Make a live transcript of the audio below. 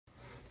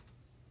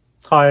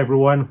Hi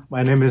everyone,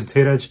 my name is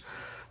Dheeraj.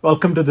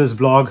 Welcome to this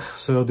blog.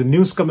 So the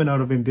news coming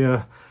out of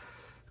India,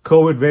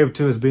 COVID wave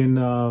 2 has been,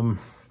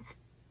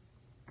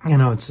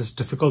 it's just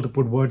difficult to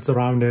put words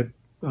around it.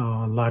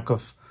 Lack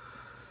of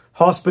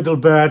hospital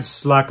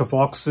beds, lack of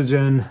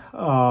oxygen,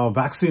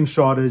 vaccine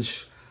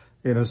shortage.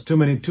 It's too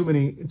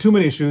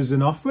many issues,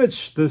 and of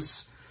which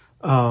this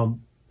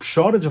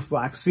shortage of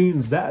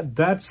vaccines,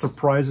 that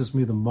surprises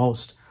me the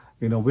most.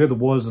 We're the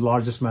world's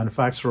largest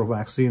manufacturer of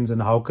vaccines,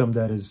 and how come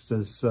there is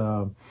this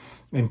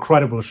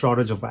incredible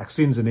shortage of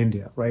vaccines in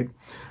India, right?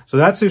 So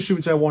that's the issue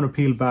which I want to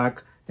peel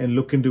back and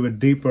look into it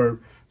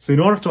deeper. So in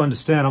order to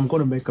understand, I'm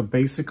going to make a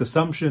basic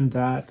assumption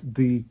that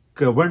the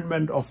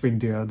government of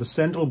India, the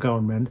central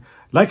government,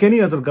 like any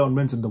other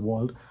governments in the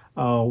world,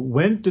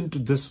 went into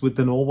this with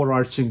an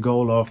overarching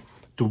goal of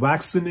to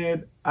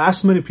vaccinate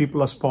as many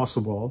people as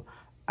possible,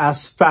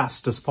 as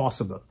fast as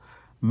possible.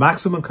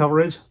 Maximum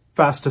coverage,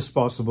 fastest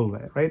possible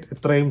way, right?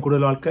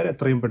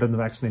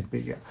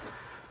 Vaccinate.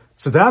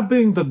 So that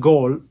being the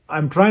goal,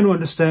 I'm trying to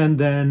understand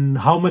then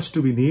how much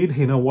do we need?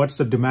 What's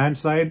the demand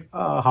side?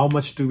 How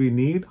much do we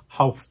need?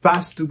 How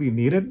fast do we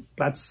need it?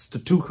 That's the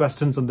two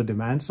questions on the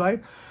demand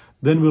side.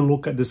 Then we'll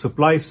look at the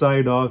supply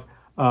side of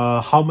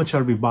how much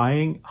are we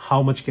buying?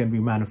 How much can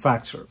we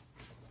manufacture?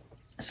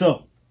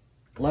 So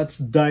let's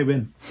dive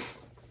in.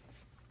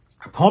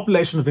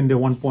 Population of India,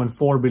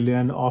 1.4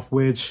 billion, of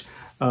which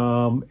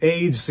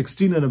age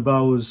 16 and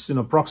above is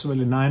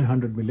approximately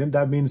 900 million.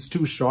 That means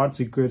two shots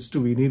equates to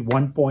we need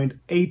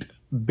 1.8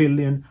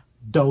 billion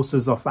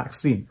doses of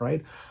vaccine,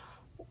 right?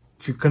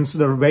 If you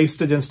consider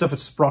wastage and stuff,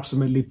 it's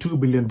approximately 2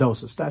 billion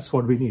doses. That's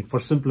what we need.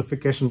 For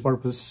simplification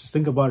purposes,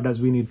 think about it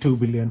as we need 2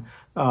 billion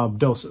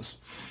doses.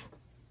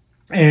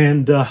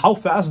 And how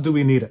fast do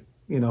we need it?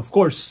 Of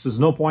course, there's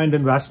no point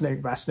in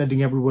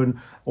vaccinating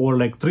everyone over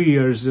like 3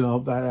 years.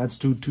 That's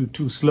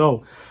too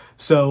slow.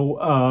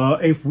 So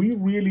if we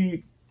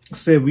really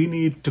say we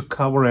need to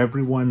cover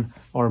everyone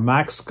or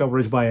max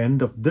coverage by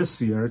end of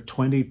this year,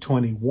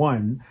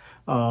 2021,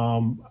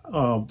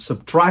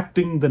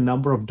 subtracting the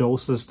number of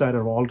doses that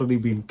have already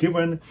been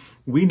given,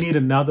 we need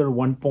another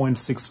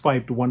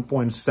 1.65 to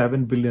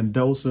 1.7 billion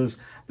doses.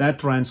 That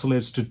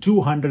translates to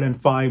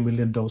 205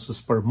 million doses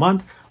per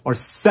month, or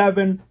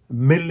 7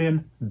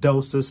 million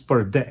doses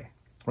per day,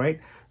 right?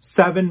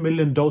 7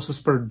 million doses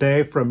per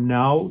day from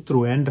now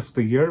through end of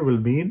the year will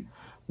mean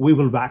we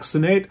will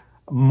vaccinate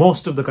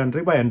most of the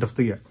country by end of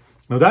the year.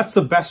 Now that's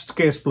the best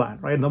case plan,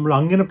 right?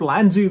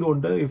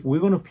 If we're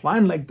going to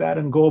plan like that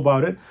and go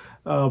about it,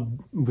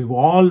 we've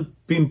all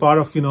been part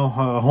of,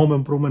 home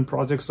improvement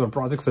projects or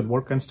projects at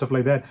work and stuff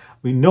like that.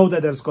 We know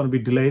that there's going to be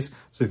delays.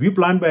 So if you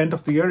plan by end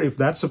of the year, if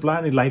that's the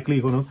plan, it's likely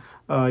going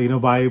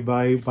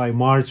to, by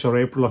March or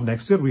April of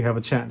next year, we have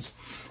a chance.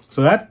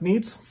 So that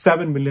needs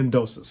 7 million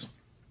doses.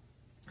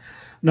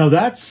 Now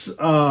that's,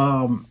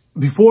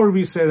 before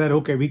we say that,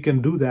 okay, we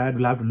can do that,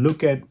 we'll have to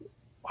look at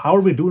how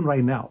are we doing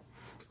right now.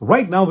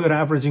 Right now, we're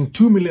averaging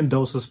 2 million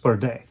doses per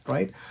day,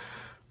 right?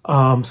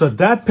 So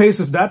that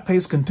pace, if that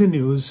pace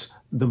continues,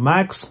 the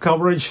max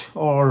coverage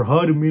or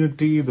herd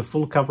immunity, the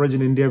full coverage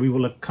in India, we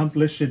will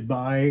accomplish it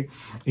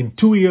in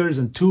 2 years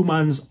and 2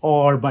 months,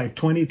 or by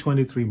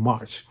 2023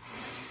 March.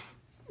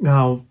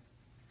 Now,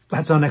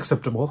 that's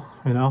unacceptable.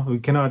 We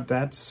cannot,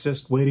 that's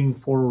just waiting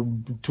for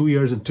 2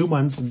 years and 2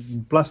 months,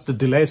 plus the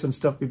delays and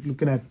stuff. We're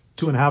looking at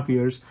 2.5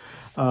 years.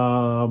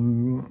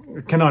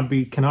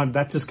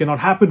 That just cannot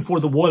happen for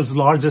the world's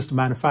largest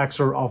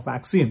manufacturer of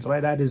vaccines,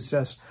 right? That is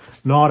just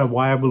not a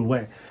viable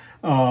way.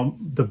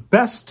 The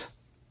best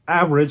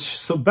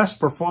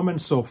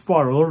performance so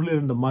far, earlier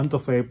in the month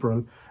of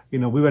April, we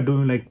were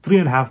doing like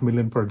 3.5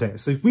 million per day.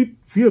 So if we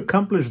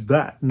accomplish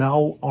that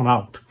now on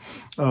out,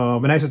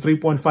 when I say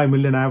 3.5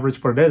 million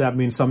average per day, that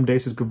means some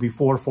days it could be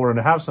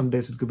 4.5, some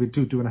days it could be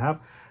 2.5.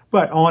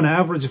 But on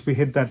average, if we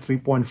hit that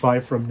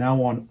 3.5 from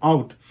now on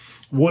out,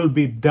 we'll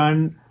be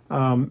done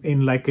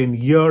in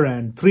year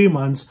and 3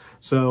 months.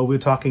 So we're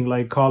talking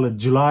call it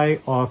July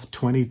of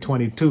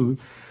 2022.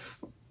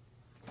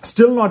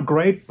 Still not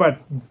great,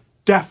 but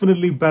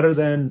definitely better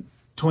than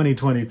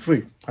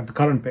 2023 at the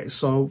current pace.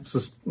 So to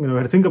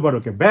think about,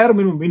 okay, bare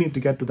minimum, we need to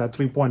get to that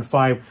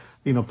 3.5,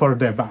 per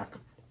day back.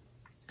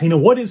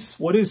 What is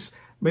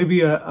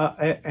maybe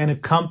an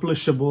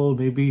accomplishable,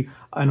 maybe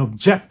an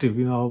objective,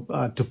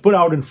 to put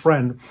out in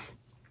front.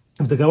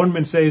 If the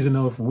government says,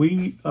 if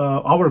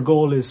our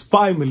goal is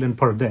 5 million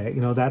per day,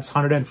 that's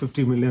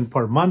 150 million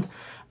per month,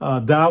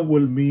 that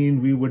will mean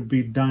we would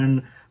be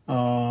done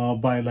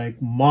by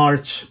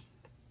March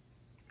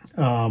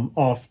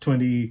of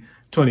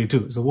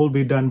 2022. So we'll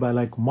be done by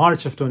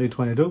March of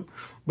 2022,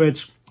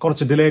 which a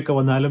delay,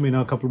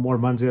 a couple more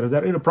months here or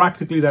there.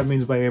 Practically that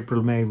means by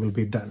April, May we'll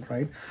be done,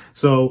 right?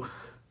 So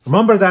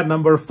remember that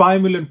number,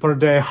 5 million per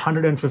day,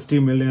 150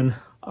 million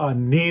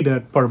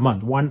needed per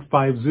month.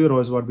 150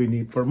 is what we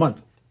need per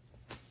month.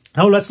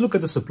 Now let's look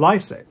at the supply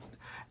side.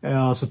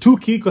 So two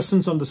key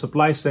questions on the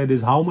supply side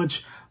is how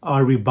much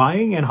are we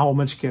buying and how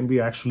much can we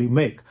actually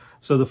make.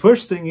 So the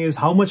first thing is,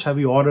 how much have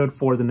you ordered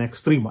for the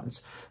next 3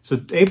 months?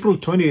 So April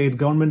 28th,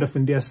 Government of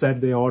India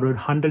said they ordered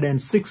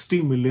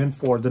 160 million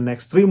for the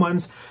next 3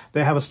 months.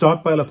 They have a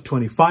stockpile of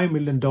 25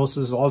 million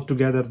doses.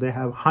 Altogether, they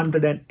have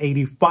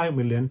 185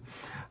 million.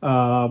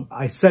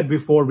 I said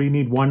before, we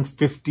need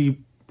 150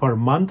 per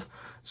month.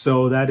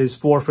 So that is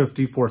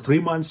 450 for 3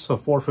 months. So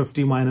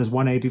 450 minus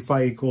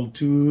 185 equal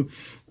to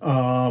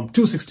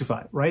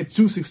 265, right?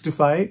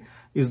 265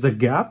 is the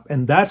gap.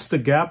 And that's the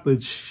gap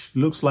which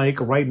looks like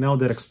right now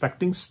they're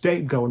expecting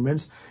state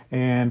governments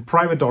and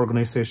private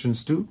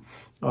organizations to,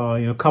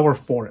 cover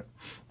for it.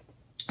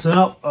 So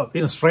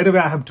now, straight away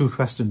I have two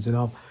questions.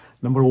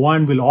 Number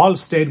one, will all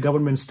state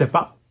governments step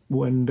up?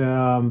 And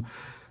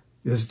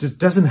it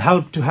doesn't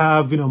help to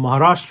have,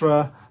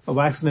 Maharashtra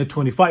vaccinate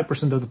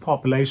 25% of the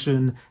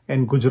population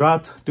and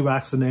Gujarat to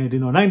vaccinate,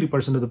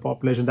 90% of the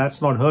population.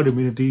 That's not herd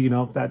immunity,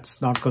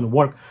 that's not going to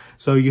work.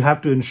 So you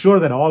have to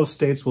ensure that all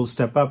states will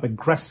step up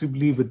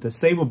aggressively with the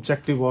same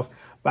objective of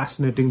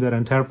vaccinating their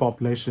entire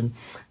population.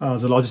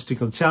 It's a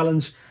logistical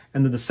challenge.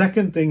 And then the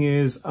second thing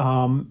is,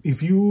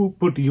 if you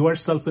put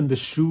yourself in the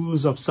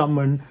shoes of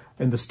someone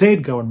in the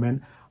state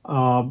government,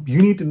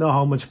 you need to know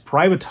how much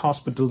private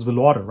hospitals will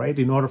order, right?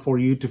 In order for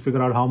you to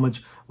figure out how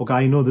much, okay,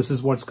 I know this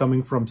is what's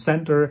coming from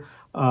center.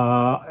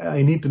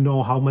 I need to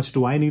know how much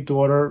do I need to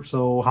order.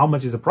 So how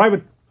much is a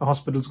private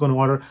hospital going to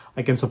order?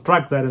 I can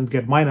subtract that and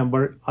get my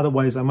number.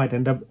 Otherwise, I might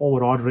end up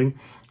over ordering.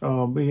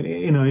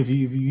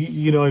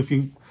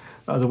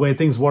 The way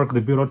things work,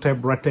 the bureaucracy,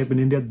 red tape in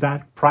India,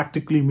 that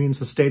practically means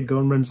the state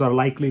governments are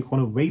likely going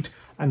to wait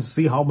and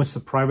see how much the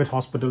private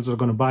hospitals are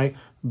going to buy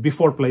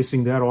before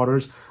placing their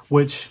orders,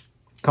 which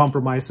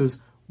compromises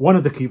one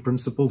of the key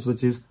principles,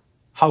 which is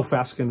how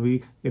fast can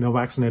we,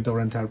 vaccinate our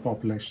entire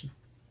population.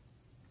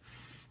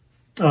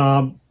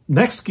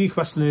 Next key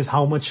question is,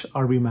 how much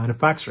are we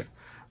manufacturing?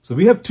 So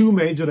we have two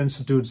major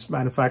institutes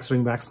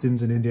manufacturing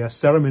vaccines in India: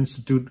 Serum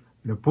Institute,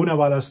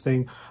 Poonawala's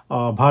thing,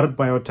 Bharat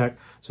Biotech.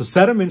 So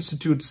Serum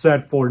Institute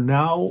said for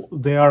now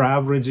they are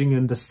averaging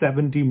in the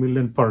 70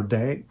 million per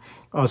day,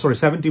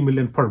 70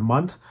 million per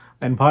month,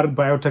 and Bharat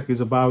Biotech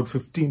is about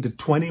 15 to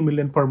 20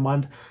 million per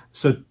month.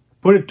 So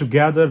put it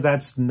together,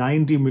 that's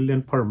 90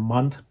 million per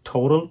month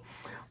total.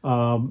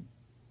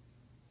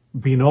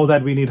 We know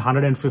that we need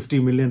 150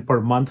 million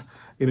per month,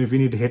 if we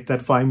need to hit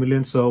that 5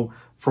 million. So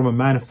from a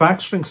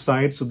manufacturing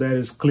side, so there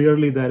is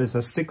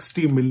a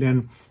 60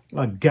 million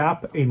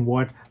gap in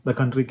what the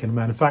country can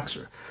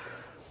manufacture.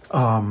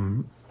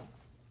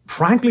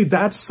 Frankly,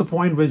 that's the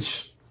point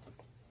which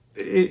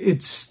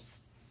it's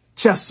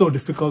just so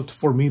difficult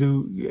for me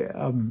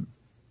to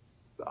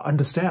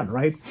understand,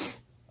 right?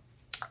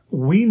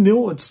 We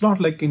knew it's not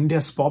like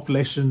India's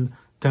population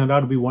turned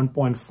out to be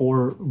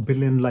 1.4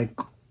 billion like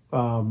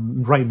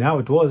right now.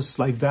 It was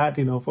like that,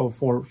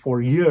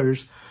 for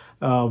years.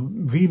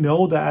 We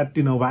know that,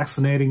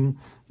 vaccinating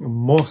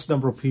most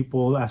number of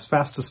people as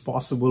fast as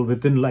possible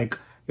within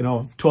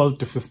 12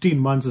 to 15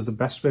 months is the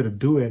best way to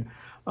do it.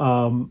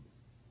 And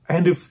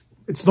if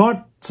it's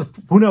not, so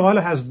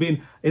Poonawala has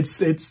been,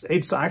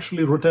 it's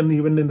actually written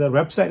even in their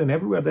website and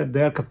everywhere that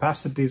their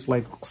capacity is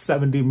like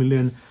 70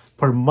 million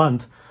per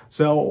month.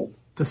 So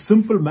the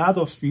simple math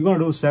of, you're going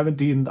to do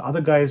 70 and the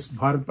other guys,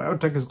 Bharat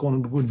Biotech is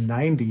going to do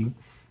 90.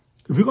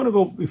 If you're going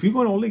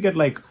to only get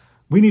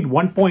we need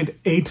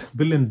 1.8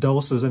 billion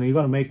doses and you're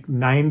going to make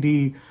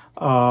 90,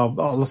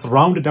 let's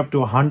round it up to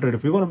 100.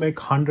 If you're going to make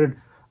 100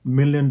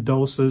 million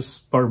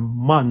doses per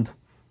month,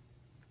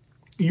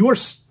 you are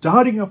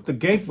starting off the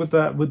gate with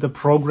the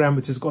program,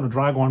 which is going to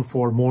drag on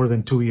for more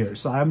than 2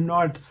 years. So I'm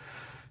not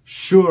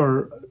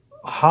sure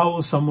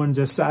how someone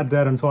just sat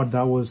there and thought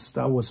that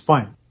was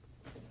fine.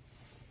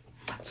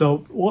 So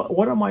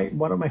what are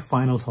my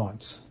final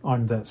thoughts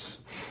on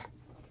this?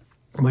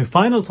 My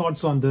final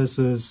thoughts on this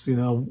is,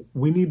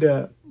 we need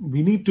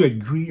to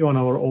agree on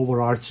our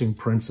overarching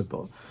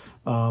principle.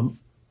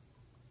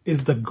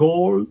 Is the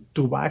goal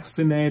to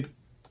vaccinate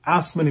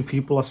as many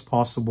people as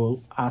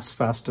possible, as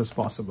fast as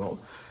possible?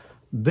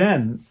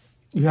 Then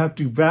you have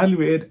to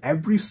evaluate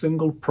every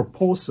single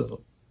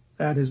proposal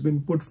that has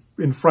been put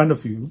in front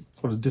of you,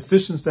 or the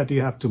decisions that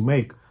you have to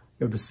make.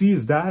 You have to see,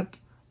 is that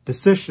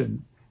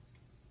decision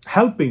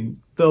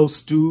helping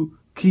those two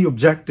key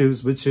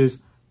objectives, which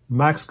is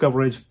max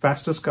coverage,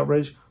 fastest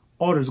coverage,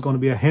 or is going to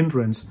be a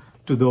hindrance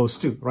to those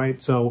two, right?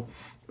 So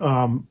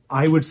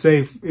I would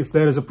say if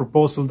there is a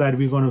proposal that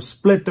we're going to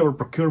split our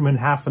procurement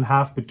half and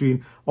half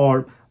between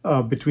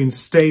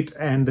state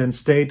and then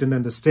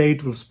the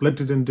state will split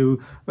it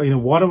into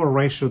whatever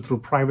ratio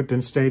through private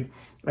and state,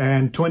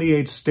 and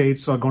 28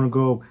 states are going to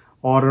go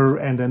order,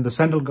 and then the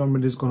central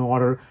government is going to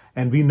order,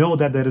 and we know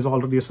that there is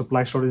already a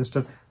supply shortage and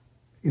stuff.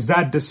 Is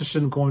that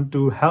decision going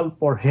to help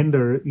or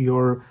hinder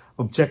your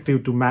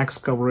objective to max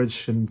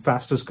coverage and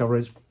fastest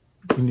coverage?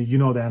 You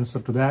know the answer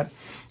to that.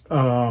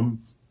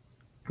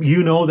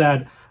 You know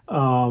that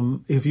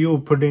if you're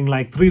putting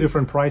 3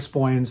 different price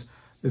points,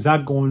 is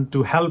that going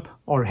to help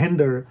or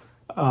hinder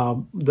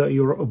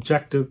your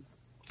objective,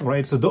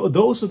 right? So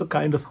those are the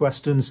kind of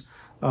questions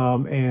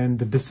and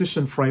the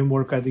decision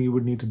framework I think you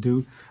would need to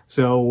do.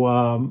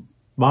 So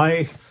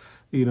my,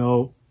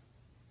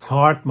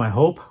 thought, my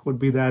hope would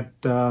be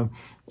that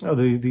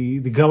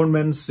the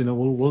governments,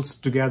 will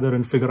sit together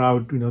and figure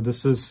out,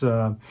 this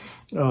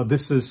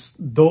is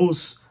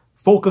those,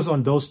 focus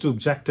on those two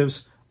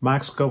objectives: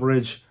 max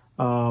coverage,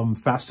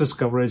 fastest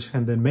coverage,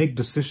 and then make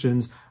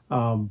decisions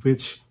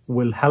which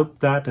will help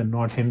that and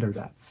not hinder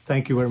that.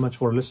 Thank you very much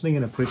for listening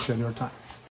and appreciate your time.